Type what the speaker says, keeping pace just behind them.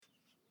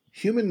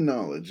Human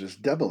knowledge is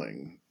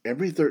doubling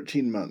every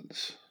 13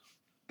 months.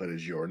 But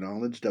is your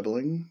knowledge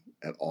doubling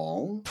at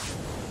all?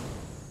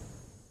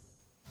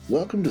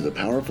 Welcome to the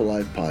Powerful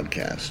Life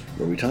Podcast,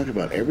 where we talk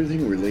about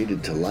everything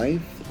related to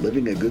life,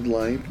 living a good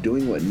life,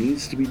 doing what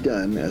needs to be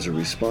done as a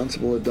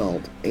responsible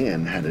adult,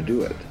 and how to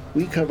do it.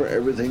 We cover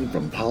everything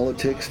from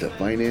politics to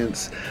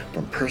finance,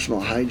 from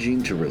personal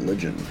hygiene to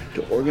religion,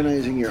 to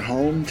organizing your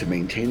home, to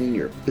maintaining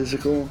your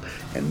physical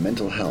and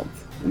mental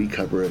health. We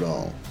cover it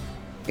all.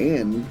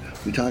 And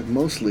we talk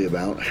mostly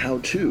about how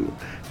to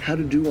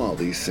do all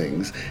these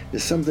things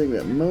is something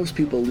that most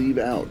people leave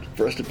out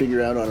for us to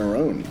figure out on our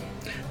own.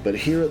 But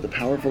here at the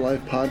Powerful Life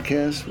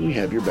Podcast, we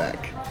have your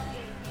back.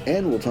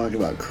 And we'll talk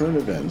about current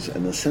events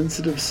and the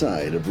sensitive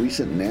side of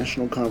recent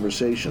national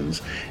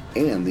conversations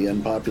and the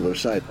unpopular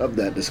side of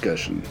that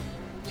discussion.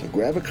 So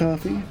grab a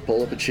coffee,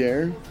 pull up a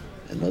chair,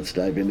 and let's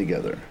dive in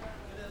together.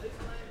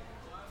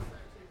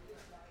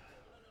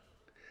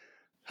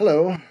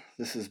 Hello.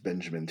 This is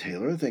Benjamin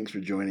Taylor. Thanks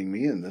for joining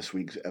me in this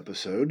week's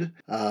episode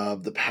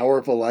of the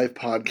Powerful Life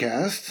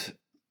Podcast.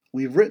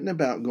 We've written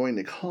about going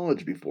to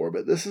college before,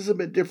 but this is a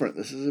bit different.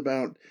 This is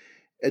about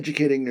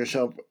educating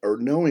yourself or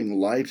knowing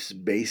life's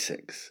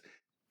basics.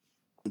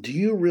 Do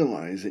you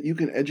realize that you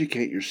can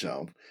educate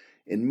yourself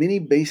in many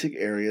basic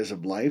areas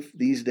of life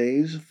these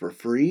days for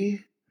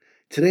free?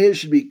 Today it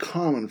should be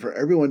common for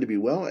everyone to be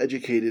well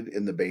educated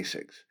in the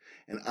basics.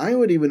 And I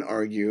would even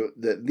argue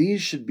that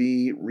these should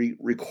be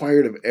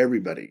required of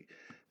everybody,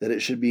 that it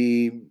should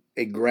be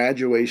a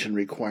graduation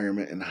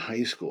requirement in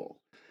high school.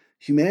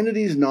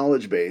 Humanity's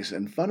knowledge base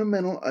and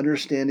fundamental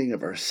understanding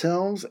of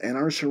ourselves and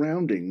our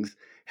surroundings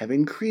have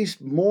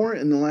increased more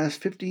in the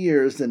last 50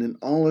 years than in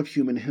all of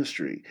human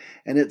history,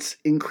 and it's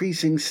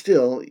increasing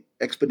still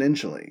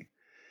exponentially.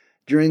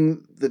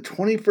 During the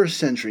 21st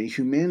century,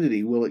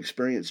 humanity will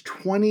experience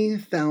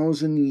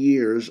 20,000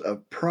 years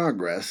of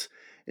progress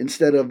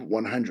instead of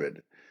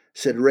 100,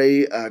 said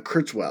Ray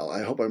Kurzweil.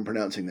 I hope I'm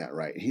pronouncing that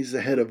right. He's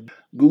the head of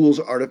Google's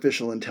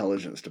Artificial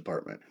Intelligence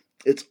Department.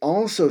 It's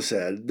also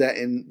said that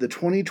in the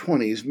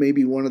 2020s may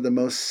be one of the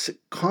most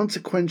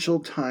consequential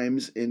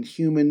times in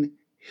human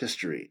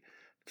history.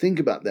 Think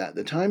about that.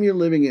 The time you're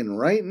living in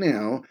right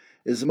now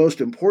is the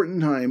most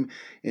important time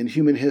in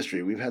human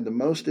history. We've had the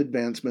most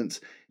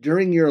advancements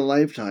during your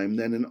lifetime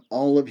than in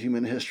all of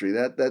human history.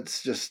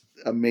 That's just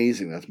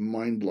amazing. That's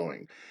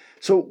mind-blowing.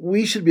 So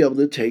we should be able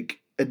to take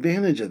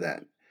advantage of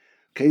that.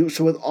 Okay,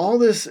 so with all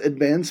this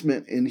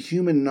advancement in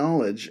human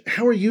knowledge,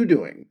 how are you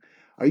doing?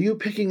 Are you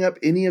picking up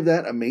any of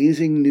that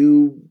amazing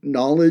new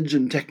knowledge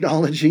and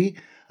technology?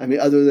 I mean,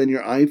 other than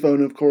your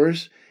iPhone, of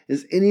course.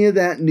 Is any of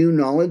that new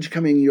knowledge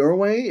coming your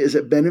way? Is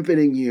it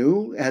benefiting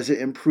you? Has it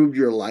improved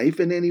your life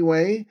in any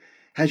way?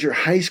 Has your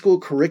high school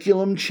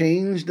curriculum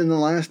changed in the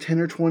last 10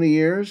 or 20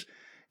 years?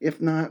 If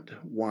not,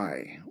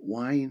 why?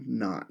 Why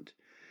not?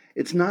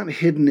 It's not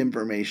hidden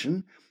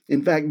information.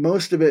 In fact,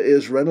 most of it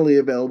is readily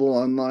available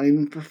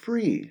online for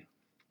free.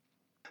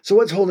 So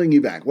what's holding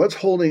you back? What's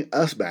holding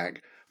us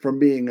back from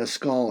being a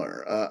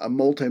scholar, a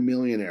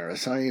multimillionaire, a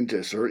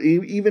scientist, or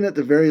even at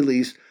the very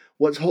least,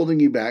 what's holding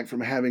you back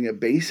from having a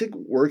basic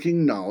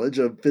working knowledge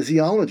of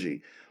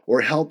physiology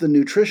or health and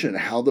nutrition,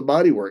 how the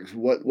body works,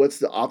 what's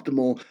the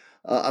optimal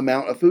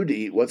amount of food to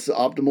eat, what's the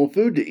optimal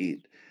food to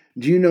eat?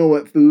 Do you know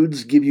what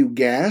foods give you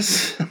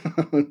gas?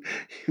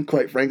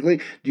 Quite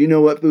frankly, do you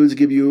know what foods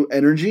give you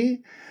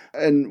energy?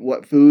 And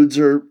what foods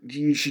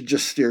you should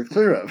just steer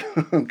clear of,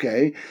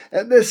 okay?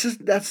 And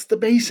that's the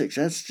basics.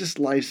 That's just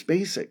life's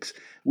basics.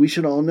 We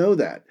should all know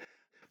that.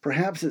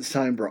 Perhaps it's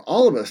time for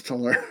all of us to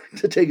learn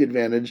to take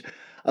advantage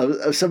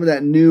of some of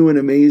that new and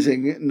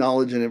amazing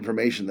knowledge and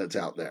information that's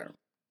out there.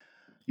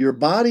 Your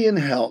body and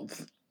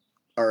health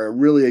are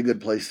really a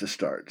good place to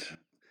start.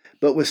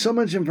 But with so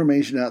much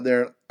information out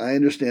there, I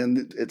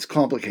understand it's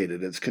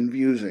complicated, it's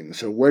confusing.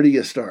 So where do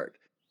you start?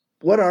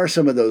 What are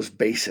some of those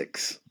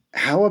basics?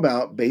 How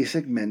about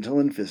basic mental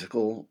and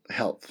physical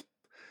health?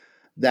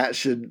 That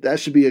should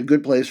be a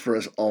good place for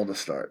us all to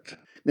start.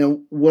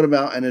 Now, what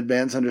about an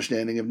advanced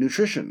understanding of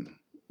nutrition?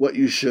 What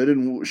you should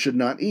and should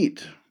not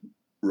eat?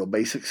 Real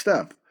basic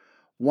stuff.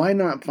 Why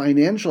not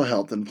financial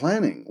health and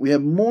planning? We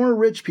have more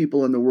rich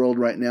people in the world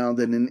right now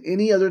than in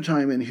any other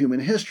time in human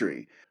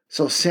history.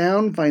 So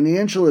sound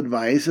financial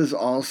advice is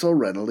also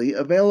readily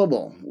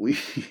available.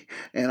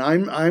 And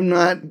I'm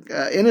not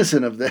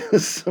innocent of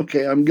this.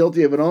 Okay, I'm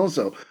guilty of it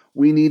also.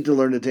 We need to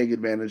learn to take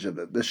advantage of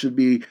it. This should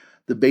be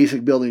the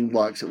basic building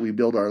blocks that we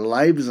build our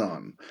lives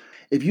on.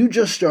 If you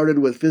just started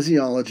with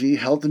physiology,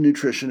 health and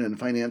nutrition, and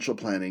financial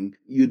planning,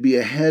 you'd be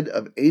ahead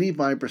of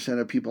 85%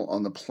 of people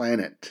on the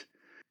planet.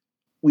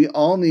 We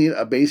all need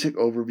a basic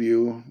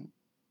overview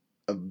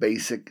of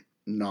basic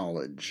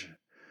knowledge.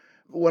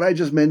 What I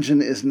just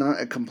mentioned is not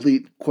a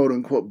complete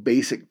quote-unquote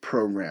basic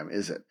program,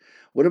 is it?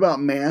 What about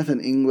math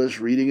and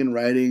English, reading and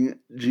writing,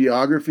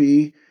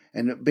 geography,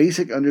 and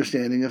basic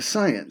understanding of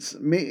science?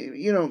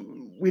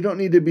 We don't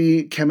need to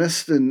be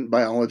chemists and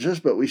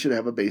biologists, but we should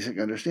have a basic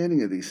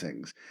understanding of these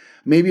things.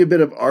 Maybe a bit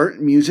of art,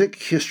 music,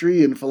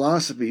 history, and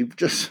philosophy,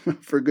 just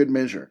for good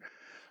measure.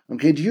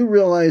 Okay, do you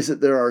realize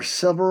that there are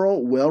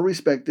several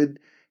well-respected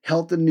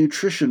health and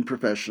nutrition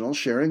professionals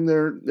sharing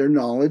their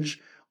knowledge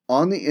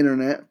on the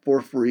internet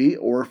for free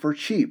or for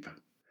cheap?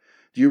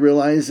 Do you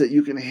realize that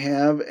you can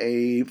have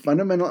a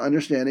fundamental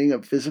understanding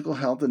of physical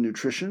health and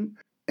nutrition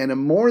and a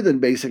more than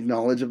basic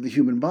knowledge of the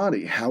human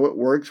body, how it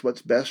works,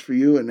 what's best for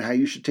you, and how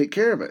you should take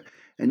care of it?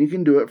 And you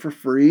can do it for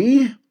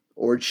free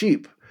or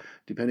cheap,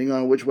 depending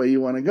on which way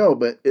you want to go.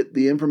 But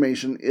the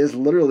information is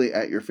literally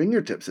at your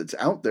fingertips. It's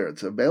out there.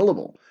 It's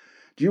available.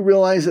 Do you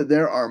realize that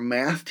there are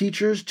math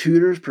teachers,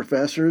 tutors,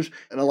 professors,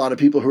 and a lot of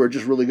people who are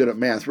just really good at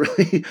math,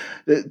 really,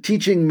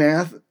 teaching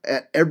math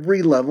at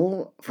every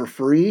level for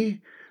free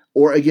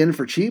or, again,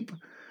 for cheap?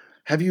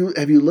 Have you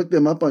looked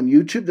them up on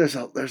YouTube?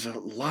 There's a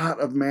lot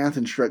of math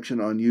instruction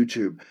on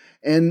YouTube.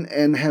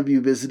 And have you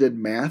visited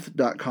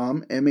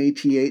math.com,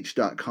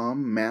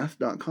 math.com,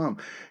 math.com?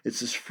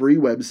 It's this free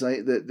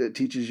website that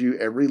teaches you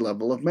every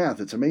level of math.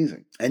 It's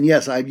amazing. And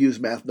yes, I've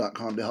used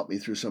math.com to help me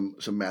through some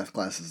math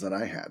classes that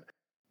I had.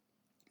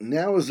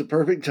 Now is the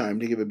perfect time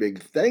to give a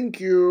big thank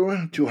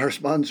you to our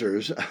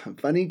sponsors,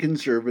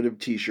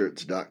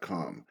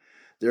 funnyconservativeT-shirts.com.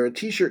 They're a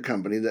t-shirt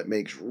company that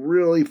makes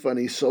really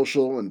funny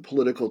social and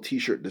political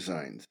t-shirt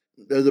designs.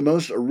 They're the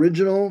most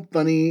original,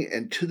 funny,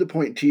 and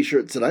to-the-point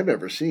t-shirts that I've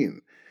ever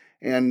seen.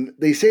 And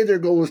they say their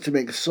goal is to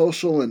make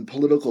social and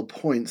political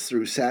points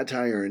through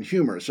satire and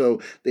humor,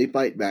 so they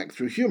fight back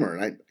through humor.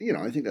 And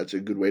I think that's a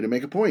good way to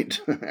make a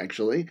point,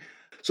 actually.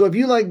 So if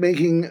you like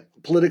making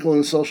political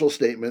and social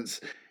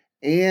statements,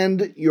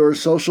 and your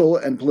social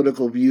and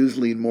political views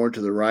lean more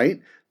to the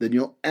right, then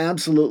you'll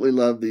absolutely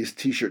love these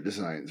t-shirt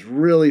designs.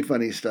 Really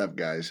funny stuff,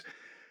 guys.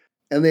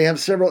 And they have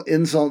several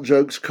insult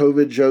jokes,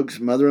 COVID jokes,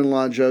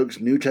 mother-in-law jokes,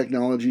 new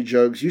technology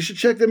jokes. You should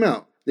check them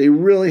out. They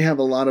really have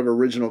a lot of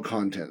original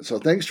content. So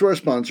thanks to our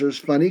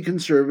sponsors,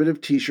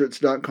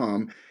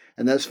 funnyconservativeT-shirts.com.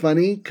 And that's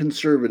funny,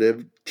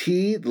 conservative,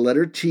 T, the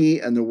letter T,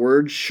 and the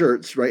word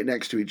shirts right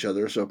next to each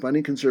other. So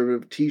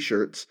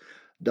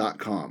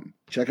funnyconservativeT-shirts.com.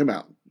 Check them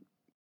out.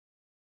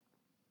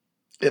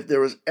 If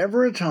there was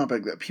ever a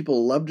topic that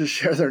people love to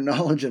share their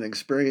knowledge and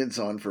experience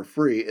on for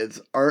free,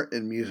 it's art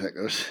and music.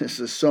 There's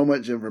just so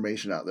much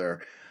information out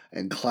there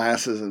and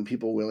classes and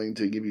people willing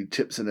to give you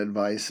tips and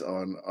advice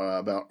on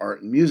about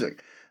art and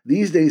music.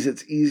 These days,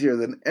 it's easier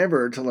than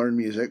ever to learn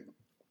music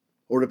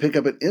or to pick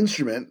up an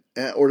instrument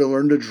or to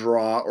learn to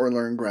draw or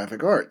learn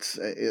graphic arts.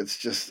 It's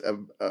just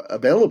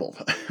available.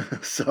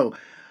 So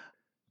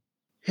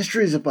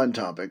history is a fun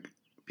topic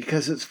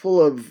because it's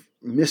full of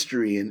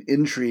mystery and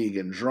intrigue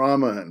and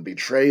drama and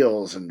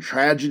betrayals and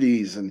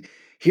tragedies and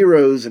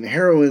heroes and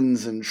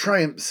heroines and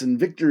triumphs and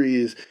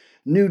victories,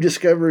 new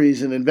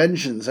discoveries and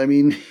inventions. I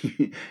mean,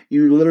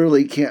 you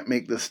literally can't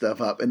make this stuff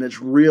up, and it's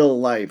real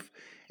life.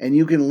 And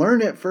you can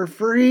learn it for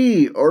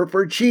free or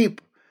for cheap.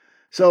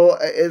 So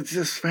it's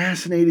just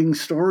fascinating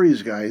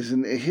stories, guys,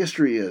 and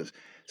history is.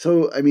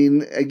 So, I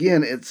mean,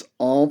 again, it's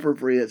all for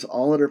free. It's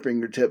all at our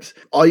fingertips.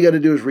 All you got to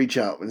do is reach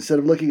out. Instead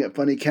of looking at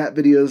funny cat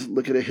videos,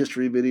 look at a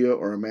history video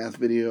or a math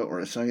video or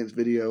a science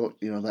video,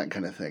 that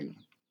kind of thing.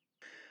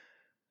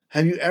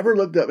 Have you ever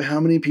looked up how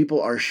many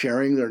people are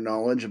sharing their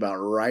knowledge about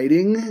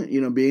writing,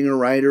 being a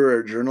writer or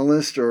a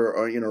journalist or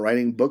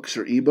writing books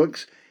or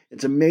ebooks?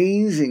 It's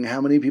amazing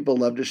how many people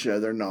love to share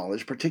their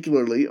knowledge,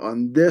 particularly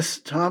on this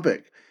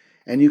topic.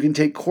 And you can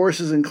take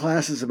courses and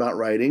classes about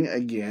writing,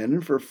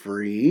 again, for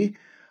free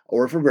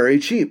or for very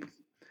cheap.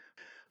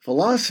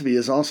 Philosophy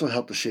has also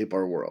helped to shape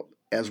our world,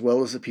 as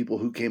well as the people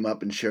who came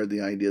up and shared the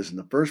ideas in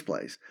the first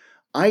place.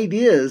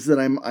 Ideas that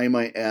I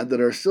might add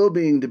that are still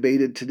being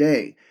debated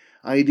today.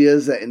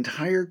 Ideas that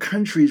entire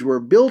countries were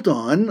built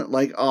on,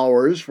 like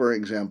ours, for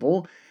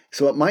example.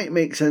 So it might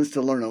make sense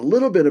to learn a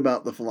little bit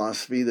about the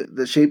philosophy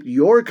that shaped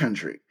your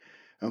country,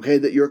 okay,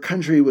 that your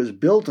country was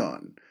built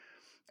on.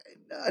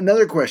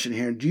 Another question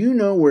here. Do you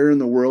know where in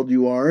the world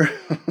you are?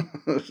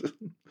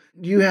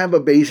 Do you have a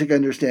basic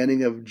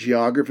understanding of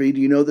geography? Do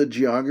you know the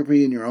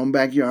geography in your own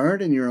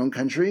backyard, in your own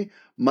country?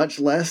 Much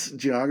less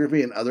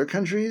geography in other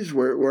countries,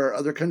 where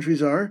other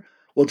countries are?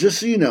 Well, just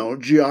so you know,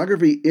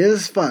 geography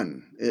is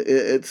fun.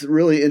 It's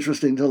really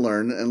interesting to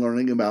learn and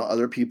learning about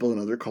other people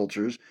and other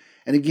cultures.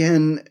 And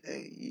again,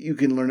 you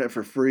can learn it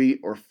for free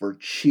or for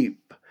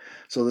cheap.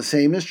 So the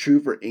same is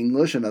true for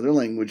English and other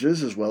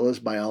languages, as well as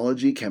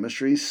biology,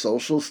 chemistry,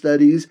 social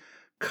studies,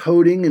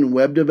 coding and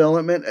web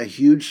development, a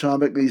huge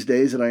topic these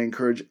days that I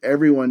encourage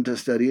everyone to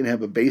study and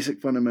have a basic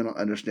fundamental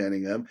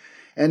understanding of,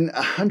 and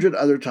 100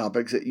 other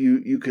topics that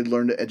you could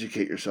learn to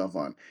educate yourself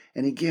on.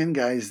 And again,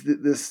 guys,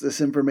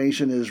 this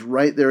information is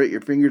right there at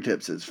your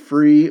fingertips. It's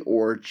free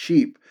or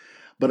cheap.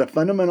 But a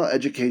fundamental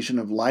education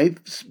of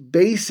life's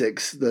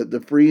basics,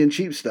 the free and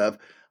cheap stuff,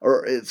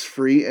 or it's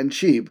free and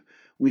cheap,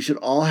 we should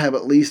all have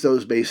at least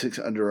those basics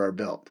under our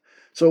belt.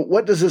 So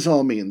what does this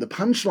all mean? The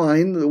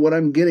punchline, what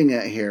I'm getting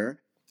at here,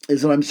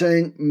 is that I'm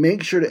saying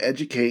make sure to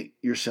educate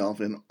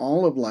yourself in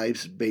all of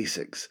life's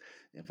basics.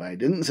 If I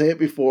didn't say it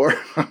before,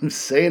 I'm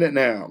saying it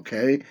now,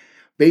 okay?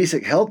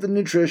 Basic health and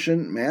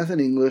nutrition, math and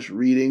English,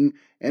 reading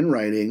and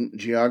writing,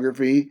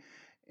 geography,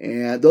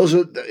 And those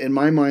are, in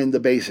my mind, the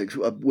basics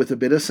with a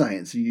bit of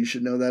science. You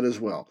should know that as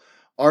well.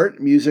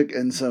 Art, music,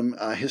 and some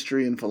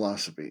history and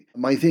philosophy.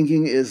 My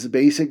thinking is the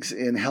basics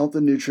in health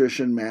and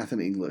nutrition, math,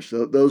 and English.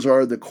 Those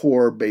are the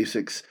core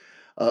basics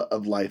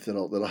of life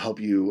that'll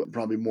help you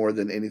probably more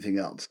than anything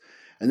else.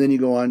 And then you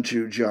go on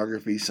to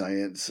geography,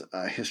 science,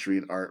 history,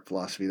 and art,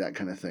 philosophy, that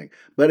kind of thing.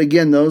 But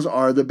again, those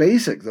are the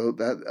basics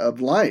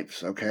of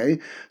life, okay?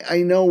 I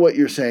know what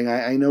you're saying.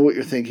 I know what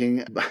you're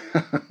thinking.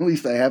 At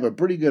least I have a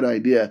pretty good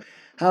idea.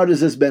 How does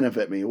this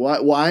benefit me?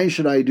 Why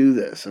should I do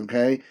this,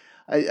 okay?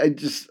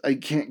 I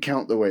can't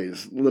count the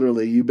ways.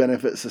 Literally, you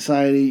benefit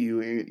society,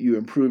 you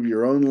improve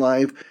your own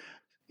life.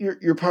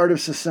 You're part of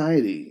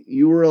society.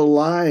 You were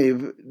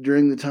alive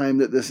during the time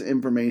that this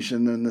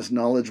information and this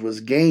knowledge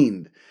was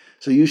gained.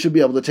 So you should be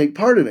able to take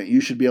part in it.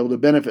 You should be able to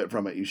benefit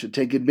from it. You should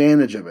take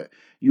advantage of it.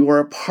 You are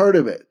a part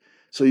of it.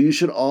 So it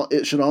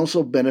should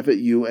also benefit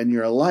you and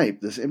your life.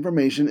 This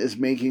information is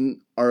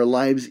making our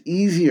lives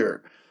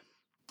easier.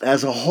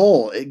 As a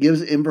whole, it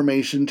gives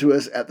information to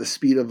us at the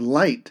speed of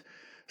light.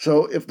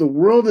 So if the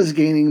world is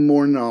gaining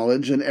more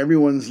knowledge and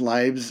everyone's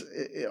lives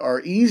are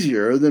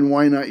easier, then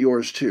why not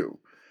yours too?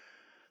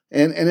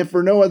 And if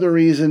for no other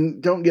reason,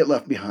 don't get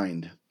left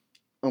behind.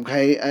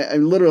 Okay, I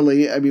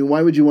mean,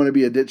 why would you want to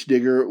be a ditch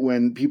digger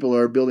when people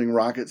are building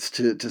rockets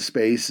to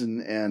space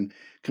and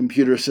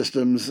computer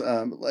systems?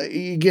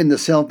 Again, the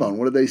cell phone,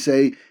 what do they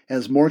say,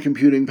 has more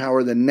computing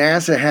power than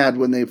NASA had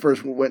when they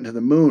first went to the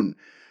moon.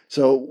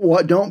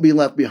 So don't be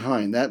left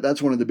behind.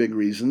 That's one of the big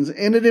reasons.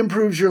 And it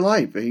improves your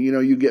life.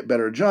 You get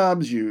better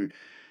jobs, you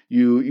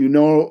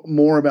know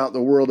more about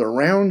the world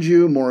around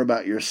you, more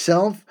about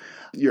yourself,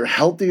 you're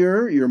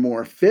healthier, you're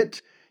more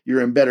fit,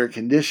 you're in better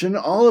condition,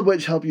 all of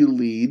which help you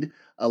lead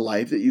a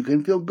life that you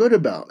can feel good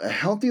about. A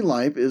healthy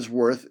life is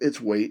worth its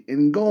weight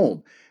in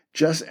gold.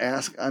 Just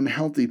ask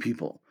unhealthy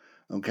people,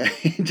 okay?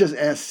 Just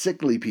ask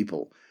sickly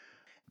people.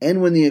 And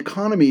when the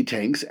economy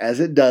tanks, as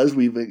it does,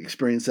 we've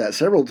experienced that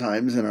several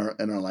times in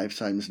our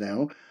lifetimes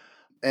now,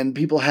 and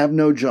people have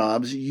no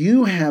jobs,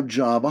 you have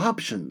job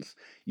options.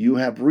 You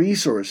have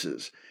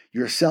resources,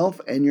 yourself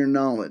and your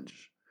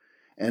knowledge.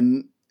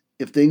 And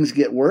if things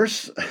get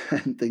worse,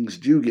 and things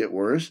do get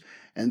worse,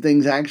 and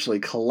things actually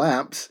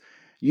collapse,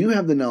 you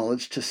have the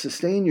knowledge to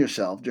sustain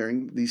yourself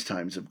during these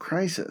times of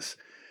crisis.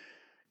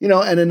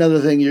 And another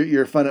thing,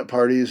 you're fun at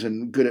parties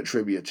and good at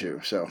trivia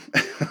too. So,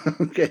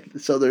 okay,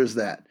 so there's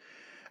that.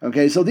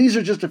 Okay, so these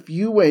are just a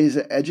few ways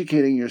that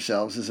educating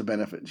yourselves is a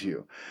benefit to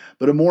you.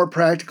 But a more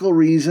practical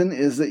reason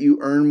is that you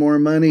earn more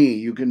money.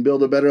 You can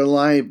build a better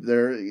life.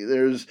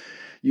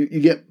 You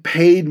get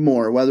paid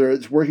more, whether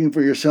it's working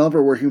for yourself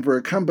or working for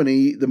a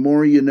company. The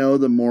more you know,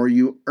 the more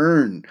you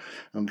earn.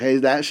 Okay,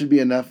 that should be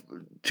enough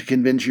to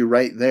convince you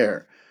right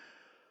there.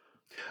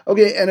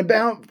 Okay, and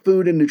about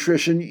food and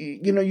nutrition,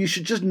 you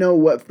should just know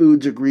what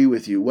foods agree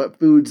with you, what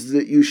foods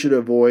that you should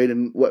avoid,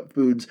 and what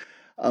foods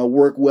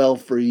work well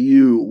for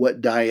you,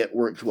 what diet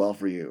works well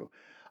for you.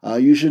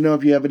 You should know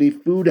if you have any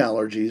food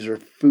allergies or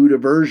food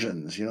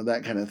aversions,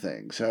 that kind of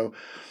thing. So,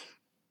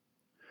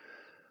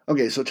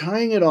 okay, so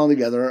tying it all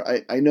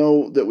together, I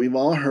know that we've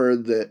all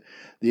heard that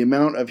the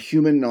amount of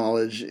human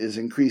knowledge is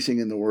increasing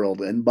in the world,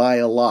 and by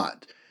a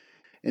lot.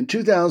 In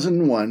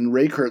 2001,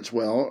 Ray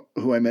Kurzweil,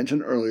 who I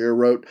mentioned earlier,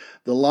 wrote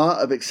The Law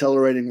of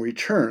Accelerating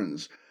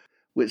Returns,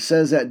 which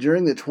says that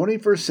during the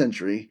 21st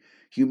century,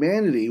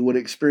 humanity would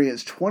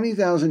experience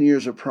 20,000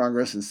 years of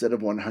progress instead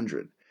of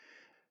 100.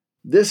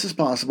 This is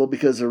possible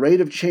because the rate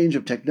of change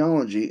of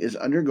technology is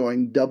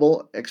undergoing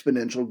double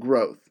exponential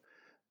growth.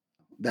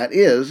 That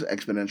is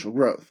exponential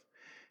growth.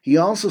 He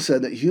also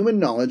said that human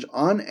knowledge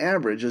on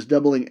average is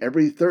doubling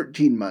every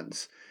 13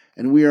 months,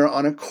 and we are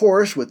on a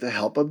course with the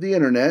help of the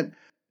internet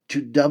to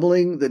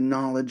doubling the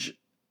knowledge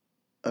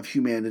of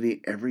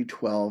humanity every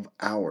 12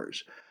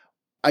 hours.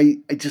 I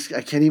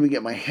can't even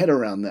get my head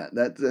around that.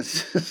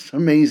 That's just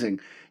amazing.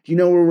 Do you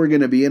know where we're going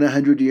to be in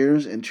 100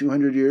 years, in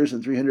 200 years,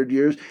 in 300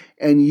 years?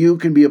 And you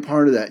can be a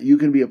part of that. You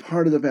can be a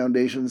part of the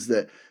foundations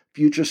that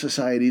future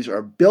societies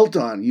are built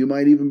on. You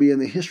might even be in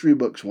the history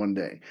books one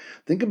day.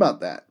 Think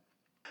about that.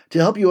 To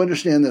help you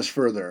understand this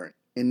further,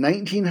 in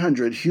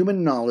 1900,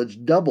 human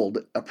knowledge doubled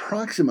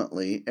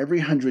approximately every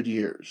 100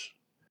 years.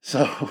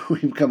 So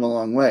we've come a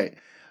long way.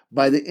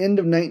 By the end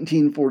of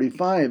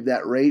 1945,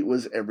 that rate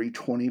was every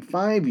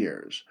 25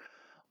 years.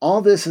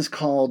 All this is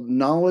called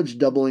knowledge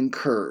doubling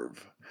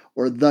curve,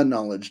 or the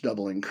knowledge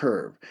doubling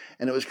curve,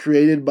 and it was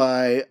created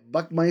by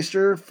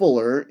Buckminster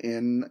Fuller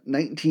in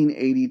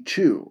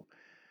 1982.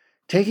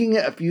 Taking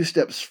it a few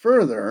steps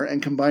further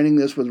and combining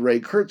this with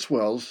Ray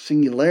Kurzweil's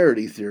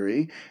singularity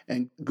theory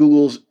and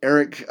Google's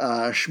Eric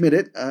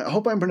Schmidt, I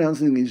hope I'm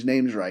pronouncing these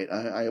names right,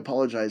 I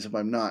apologize if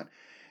I'm not,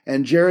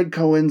 and Jared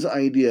Cohen's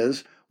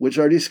ideas, which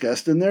are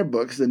discussed in their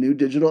books, The New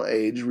Digital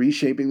Age,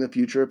 Reshaping the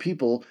Future of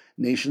People,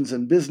 Nations,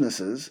 and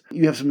Businesses,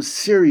 you have some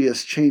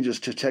serious changes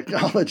to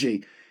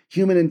technology.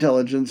 human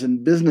intelligence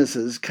and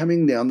businesses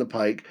coming down the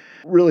pike,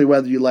 really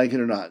whether you like it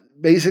or not.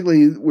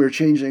 Basically, we're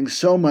changing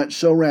so much,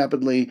 so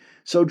rapidly,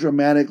 so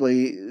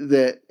dramatically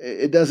that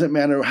it doesn't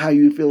matter how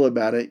you feel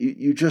about it.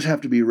 You just have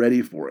to be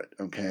ready for it,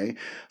 okay?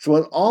 So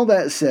with all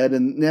that said,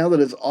 and now that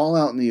it's all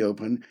out in the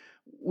open,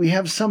 we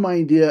have some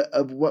idea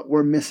of what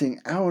we're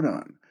missing out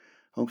on,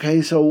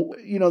 okay? So,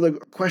 the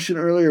question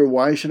earlier,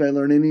 why should I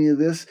learn any of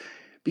this?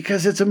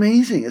 Because it's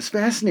amazing, it's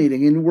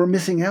fascinating, and we're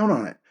missing out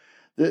on it.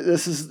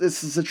 This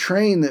is a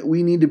train that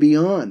we need to be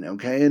on,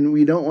 okay? And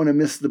we don't want to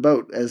miss the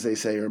boat, as they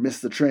say, or miss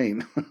the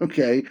train,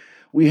 okay?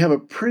 We have a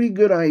pretty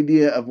good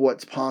idea of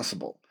what's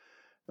possible,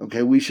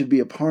 okay? We should be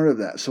a part of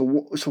that. So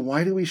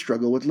why do we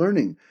struggle with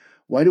learning?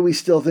 Why do we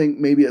still think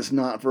maybe it's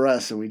not for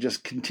us and we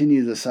just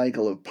continue the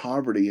cycle of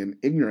poverty and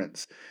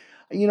ignorance?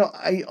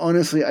 I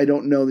honestly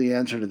don't know the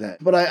answer to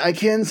that. But I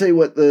can say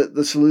what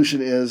the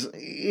solution is.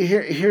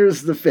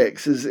 Here's the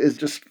fix, is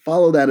just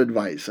follow that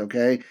advice,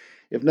 okay?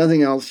 If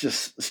nothing else,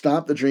 just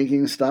stop the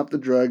drinking, stop the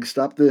drugs,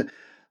 stop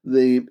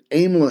the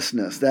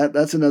aimlessness.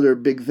 That's another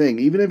big thing.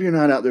 Even if you're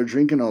not out there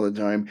drinking all the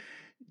time,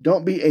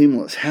 don't be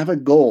aimless. Have a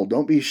goal.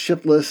 Don't be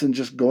shiftless and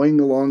just going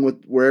along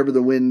with wherever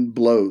the wind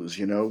blows,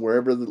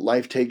 wherever the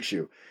life takes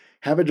you.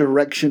 Have a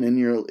direction in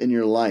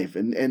your life.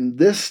 And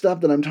this stuff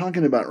that I'm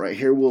talking about right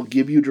here will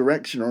give you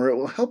direction, or it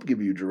will help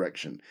give you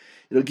direction.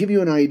 It'll give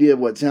you an idea of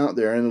what's out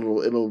there, and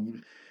it'll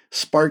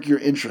spark your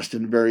interest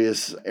in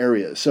various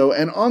areas. So,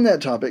 and on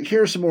that topic,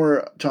 here are some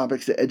more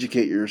topics to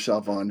educate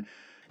yourself on.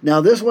 Now,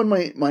 this one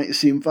might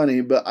seem funny,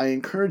 but I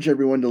encourage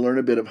everyone to learn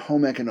a bit of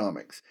home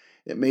economics.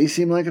 It may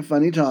seem like a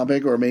funny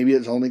topic, or maybe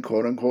it's only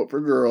quote unquote for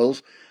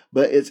girls,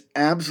 but it's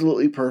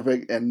absolutely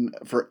perfect and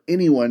for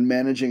anyone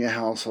managing a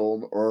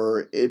household,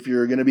 or if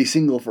you're going to be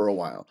single for a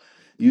while.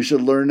 You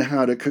should learn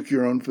how to cook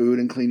your own food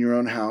and clean your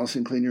own house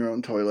and clean your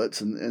own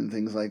toilets and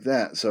things like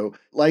that. So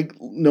like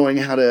knowing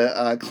how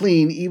to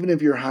clean, even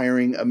if you're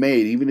hiring a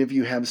maid, even if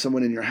you have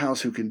someone in your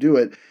house who can do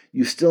it,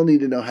 you still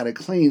need to know how to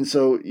clean.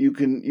 So you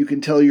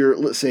can tell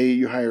let's say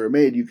you hire a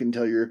maid, you can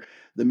tell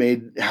the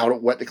maid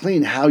what to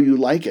clean, how you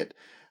like it.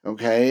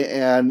 Okay.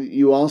 And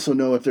you also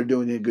know if they're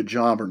doing a good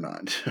job or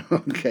not.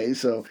 Okay.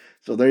 So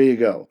there you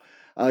go.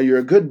 You're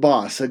a good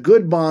boss. A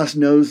good boss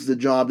knows the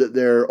job that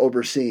they're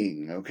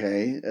overseeing,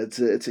 okay?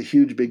 It's a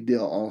huge big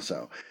deal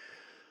also.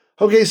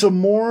 Okay, so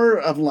more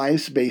of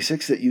life's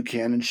basics that you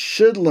can and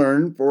should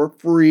learn for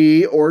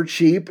free or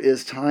cheap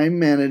is time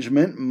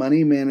management,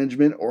 money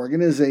management,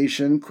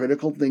 organization,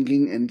 critical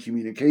thinking, and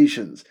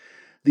communications.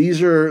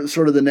 These are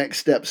sort of the next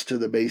steps to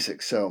the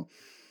basics. So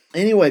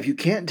anyway, if you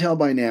can't tell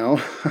by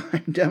now,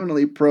 I'm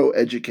definitely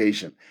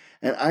pro-education.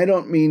 And I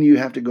don't mean you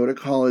have to go to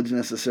college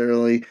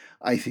necessarily.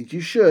 I think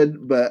you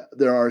should, but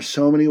there are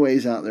so many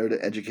ways out there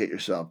to educate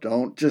yourself.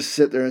 Don't just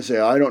sit there and say,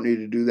 I don't need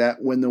to do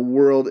that when the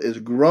world is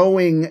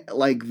growing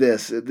like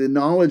this. The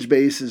knowledge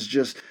base is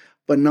just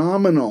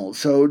phenomenal.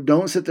 So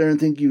don't sit there and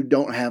think you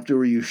don't have to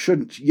or you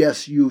shouldn't.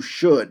 Yes, you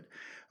should.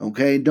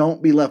 Okay,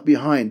 don't be left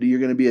behind. You're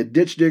going to be a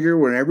ditch digger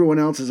when everyone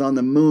else is on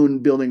the moon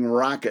building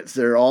rockets.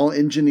 They're all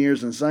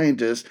engineers and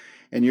scientists,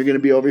 and you're going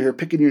to be over here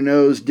picking your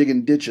nose,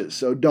 digging ditches.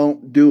 So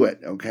don't do it,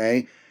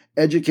 okay?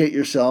 Educate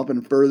yourself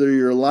and further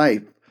your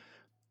life.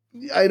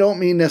 I don't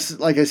mean,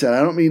 like I said,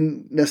 I don't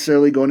mean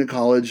necessarily going to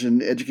college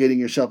and educating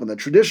yourself in the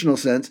traditional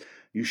sense.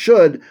 You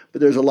should,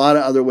 but there's a lot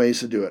of other ways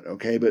to do it,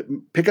 okay? But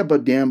pick up a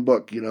damn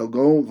book,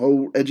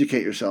 go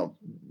educate yourself.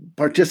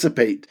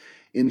 Participate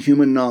in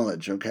human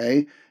knowledge,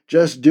 okay?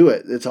 Just do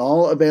it. It's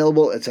all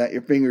available. It's at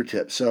your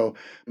fingertips. So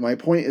my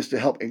point is to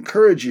help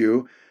encourage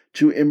you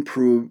to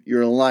improve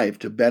your life,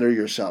 to better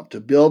yourself, to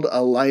build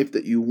a life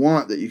that you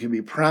want, that you can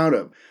be proud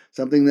of,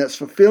 something that's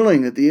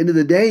fulfilling. At the end of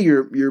the day,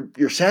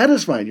 you're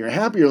satisfied. You're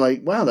happy. You're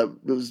like, wow,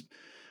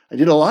 I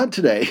did a lot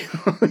today.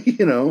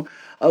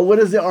 What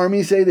does the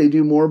Army say? They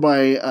do more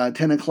by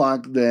 10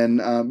 o'clock than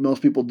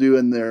most people do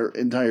in their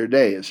entire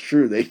day. It's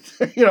true. They,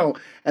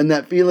 and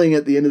that feeling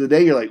at the end of the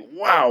day, you're like,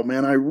 wow,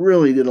 man, I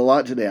really did a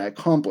lot today. I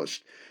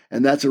accomplished.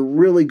 And that's a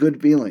really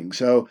good feeling.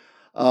 So,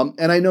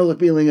 and I know the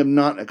feeling of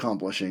not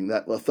accomplishing,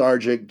 that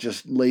lethargic,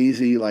 just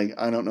lazy, like,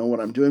 I don't know what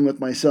I'm doing with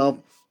myself.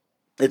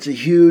 It's a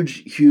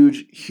huge,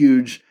 huge,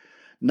 huge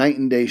night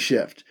and day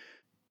shift.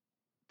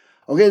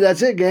 Okay,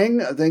 that's it, gang.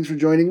 Thanks for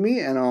joining me,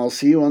 and I'll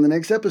see you on the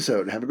next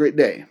episode. Have a great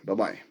day.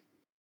 Bye-bye.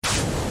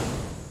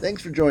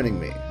 Thanks for joining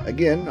me.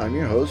 Again, I'm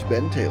your host,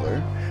 Ben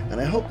Taylor, and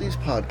I hope these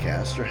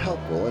podcasts are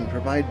helpful and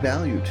provide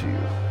value to you.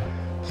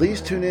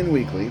 Please tune in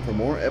weekly for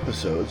more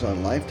episodes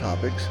on life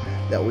topics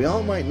that we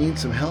all might need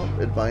some help,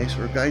 advice,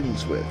 or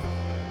guidance with.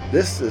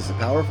 This is the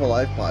Powerful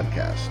Life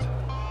Podcast.